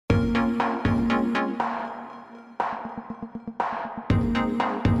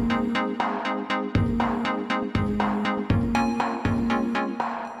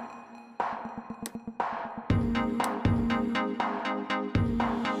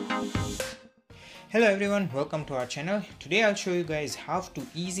Hello everyone, welcome to our channel. Today I'll show you guys how to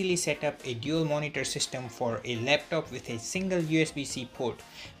easily set up a dual monitor system for a laptop with a single USB-C port,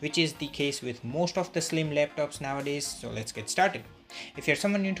 which is the case with most of the slim laptops nowadays. So let's get started. If you're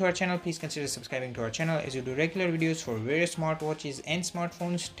someone new to our channel, please consider subscribing to our channel as we do regular videos for various smartwatches and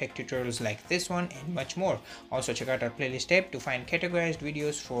smartphones, tech tutorials like this one and much more. Also check out our playlist tab to find categorized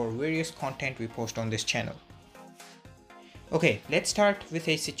videos for various content we post on this channel. Okay, let's start with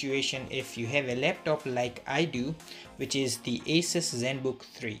a situation if you have a laptop like I do, which is the Asus ZenBook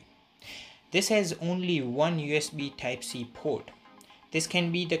 3. This has only one USB Type-C port. This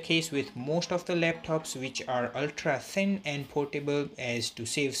can be the case with most of the laptops which are ultra thin and portable, as to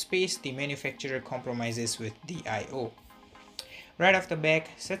save space the manufacturer compromises with the I/O. Right off the back,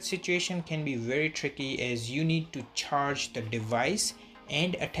 such situation can be very tricky as you need to charge the device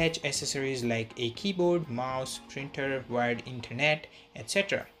and attach accessories like a keyboard, mouse, printer, wired internet,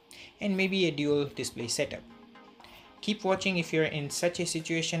 etc. and maybe a dual display setup. Keep watching if you're in such a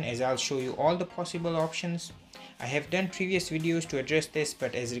situation, as I'll show you all the possible options. I have done previous videos to address this,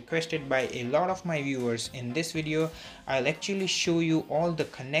 but as requested by a lot of my viewers, in this video I'll actually show you all the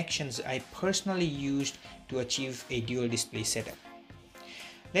connections I personally used to achieve a dual display setup.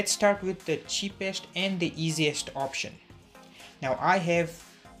 Let's start with the cheapest and the easiest option. Now I have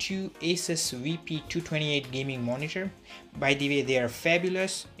two Asus VP228 gaming monitor. By the way, they are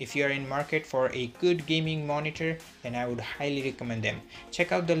fabulous. If you are in market for a good gaming monitor, then I would highly recommend them.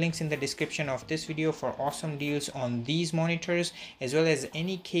 Check out the links in the description of this video for awesome deals on these monitors, as well as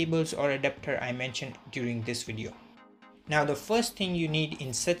any cables or adapter I mentioned during this video. Now the first thing you need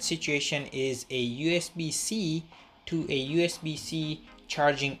in such situation is a USB-C to a USB-C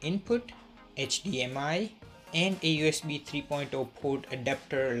charging input, HDMI, and a USB 3.0 port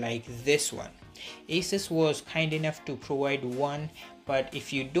adapter like this one. Asus was kind enough to provide one, but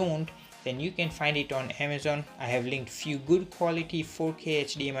if you don't, then you can find it on Amazon. I have linked few good quality 4K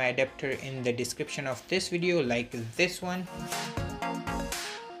HDMI adapter in the description of this video like this one.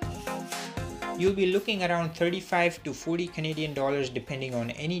 You'll be looking around 35 to 40 Canadian dollars depending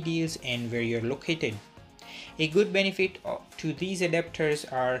on any deals and where you're located. A good benefit to these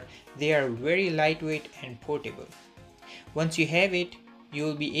adapters are they are very lightweight and portable. Once you have it, you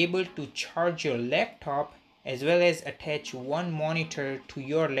will be able to charge your laptop as well as attach one monitor to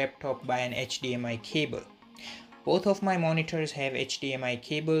your laptop by an HDMI cable. Both of my monitors have HDMI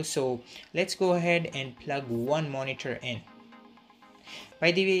cable, so let's go ahead and plug one monitor in.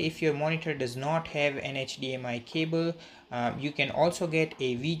 By the way, if your monitor does not have an HDMI cable, you can also get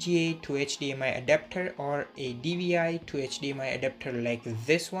a VGA to HDMI adapter or a DVI to HDMI adapter like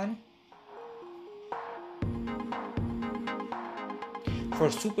this one.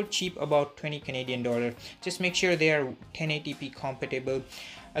 For super cheap, about 20 Canadian dollar. Just make sure they are 1080p compatible.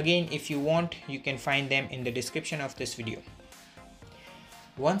 Again, if you want, you can find them in the description of this video.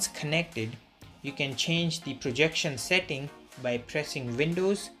 Once connected, you can change the projection setting by pressing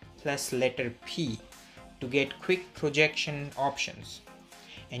Windows plus letter P to get quick projection options,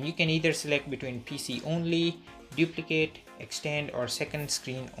 and you can either select between PC only, duplicate, extend, or second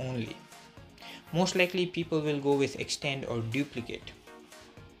screen only. Most likely people will go with extend or duplicate.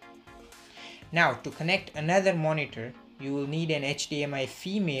 Now to connect another monitor, you will need an HDMI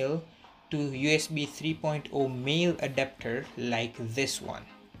female to USB 3.0 male adapter like this one.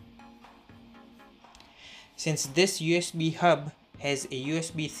 Since this USB hub has a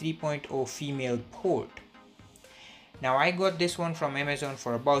USB 3.0 female port. Now I got this one from Amazon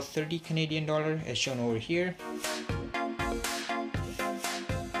for about 30 Canadian dollar as shown over here.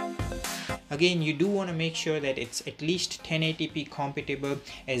 Again, you do want to make sure that it's at least 1080p compatible,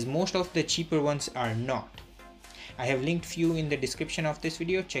 as most of the cheaper ones are not. I have linked few in the description of this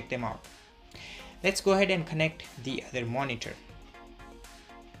video, check them out. Let's go ahead and connect the other monitor.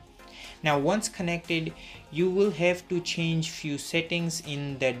 Now once connected, you will have to change few settings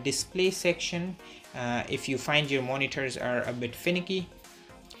in the display section. If you find your monitors are a bit finicky,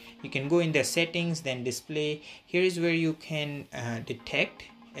 you can go in the settings, then display. Here is where you can detect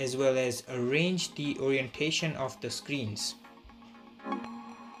as well as arrange the orientation of the screens.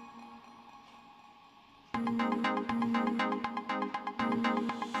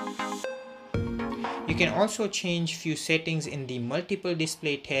 You can also change few settings in the multiple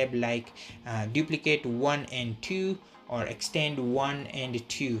display tab, like duplicate 1 and 2 or extend 1 and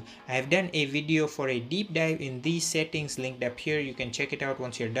 2. I have done a video for a deep dive in these settings linked up here. You can check it out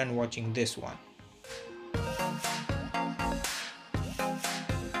once you're done watching this one.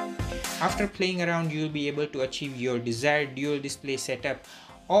 After playing around, you'll be able to achieve your desired dual display setup,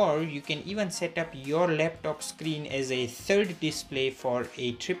 or you can even set up your laptop screen as a third display for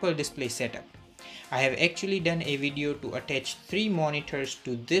a triple display setup. I have actually done a video to attach 3 monitors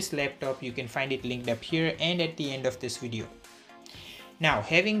to this laptop. You can find it linked up here and at the end of this video. Now,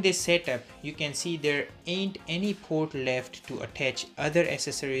 having this setup, you can see there ain't any port left to attach other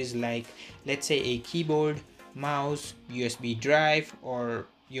accessories like, let's say, a keyboard, mouse, USB drive, or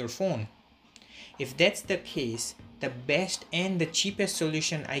your phone. If that's the case, the best and the cheapest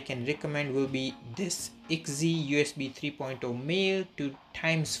solution I can recommend will be this XZ USB 3.0 male to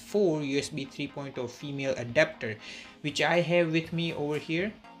 ×4 USB 3.0 female adapter, which I have with me over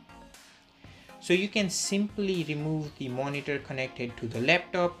here. So you can simply remove the monitor connected to the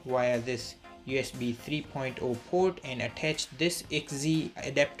laptop via this USB 3.0 port and attach this XZ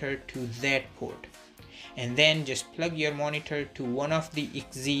adapter to that port. And then just plug your monitor to one of the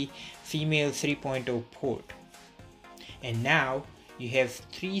XZ female 3.0 port. And now you have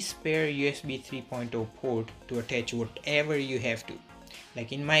 3 spare USB 3.0 port to attach whatever you have to.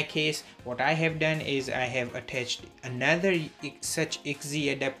 Like in my case, what I have done is I have attached another such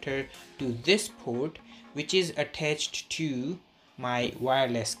XZ adapter to this port, which is attached to my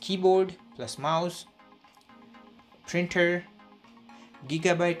wireless keyboard plus mouse, printer,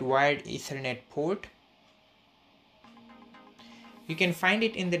 gigabyte wired Ethernet port. You can find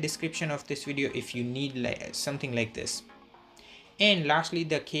it in the description of this video if you need something like this. And lastly,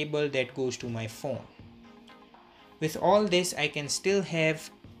 the cable that goes to my phone. With all this, I can still have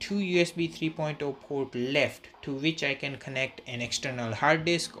 2 USB 3.0 port left to which I can connect an external hard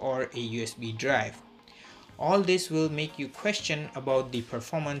disk or a USB drive. All this will make you question about the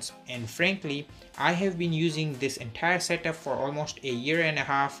performance, and frankly, I have been using this entire setup for almost a year and a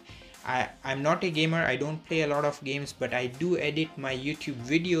half. I'm not a gamer, I don't play a lot of games, but I do edit my YouTube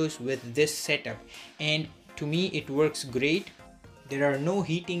videos with this setup, and to me it works great. There are no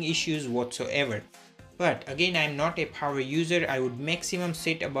heating issues whatsoever. But again, I'm not a power user. I would maximum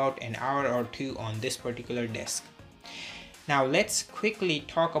sit about an hour or 2 on this particular desk. Now let's quickly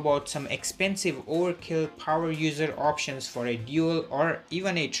talk about some expensive overkill power user options for a dual or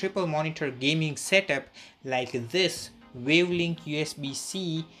even a triple monitor gaming setup like this Wavlink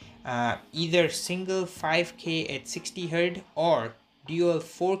USB-C, either single 5K at 60Hz or dual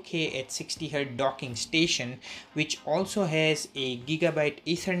 4K at 60Hz docking station, which also has a gigabyte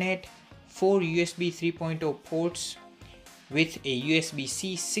Ethernet, 4 USB 3.0 ports with a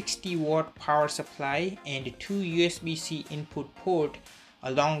USB-C 60-watt power supply and 2 USB-C input port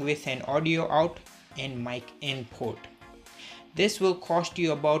along with an audio out and mic in port. This will cost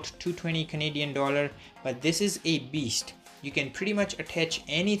you about $220 Canadian, but this is a beast. You can pretty much attach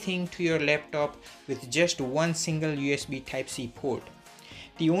anything to your laptop with just one single USB Type-C port.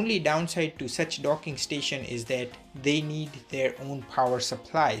 The only downside to such docking station is that they need their own power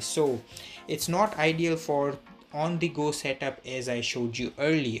supply, so it's not ideal for on-the-go setup as I showed you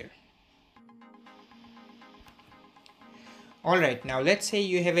earlier. Alright, now let's say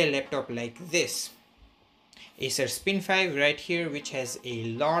you have a laptop like this. Acer Spin 5 right here, which has a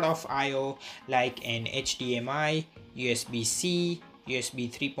lot of I/O like an HDMI, USB-C,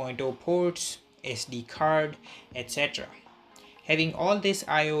 USB 3.0 ports, SD card, etc. Having all these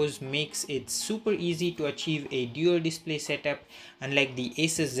I/Os makes it super easy to achieve a dual display setup, unlike the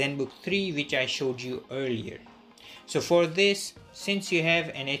Asus ZenBook 3 which I showed you earlier. So for this, since you have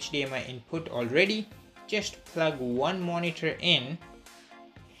an HDMI input already, just plug one monitor in,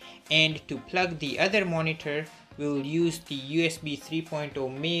 and to plug the other monitor, we'll use the USB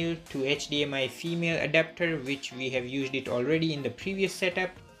 3.0 male to HDMI female adapter, which we have used it already in the previous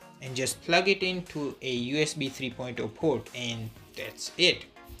setup, and just plug it into a USB 3.0 port, and that's it.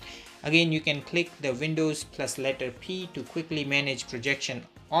 Again, you can click the Windows plus letter P to quickly manage projection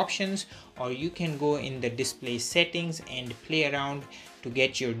options, or you can go in the display settings and play around to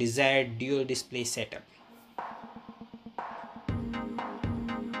get your desired dual display setup.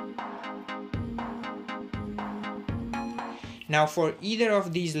 Now for either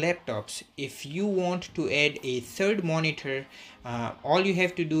of these laptops, if you want to add a third monitor, all you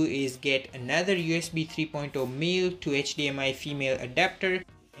have to do is get another USB 3.0 male to HDMI female adapter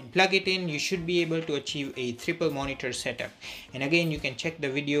and plug it in. You should be able to achieve a triple monitor setup. And again, you can check the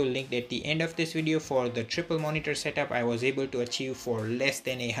video linked at the end of this video for the triple monitor setup I was able to achieve for less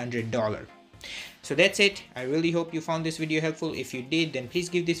than $100. So that's it. I really hope you found this video helpful. If you did, then please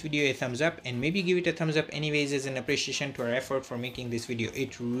give this video a thumbs up, and maybe give it a thumbs up anyways as an appreciation to our effort for making this video.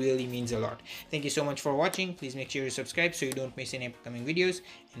 It really means a lot. Thank you so much for watching. Please make sure you subscribe so you don't miss any upcoming videos,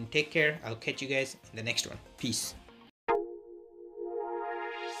 and take care. I'll catch you guys in the next one. Peace.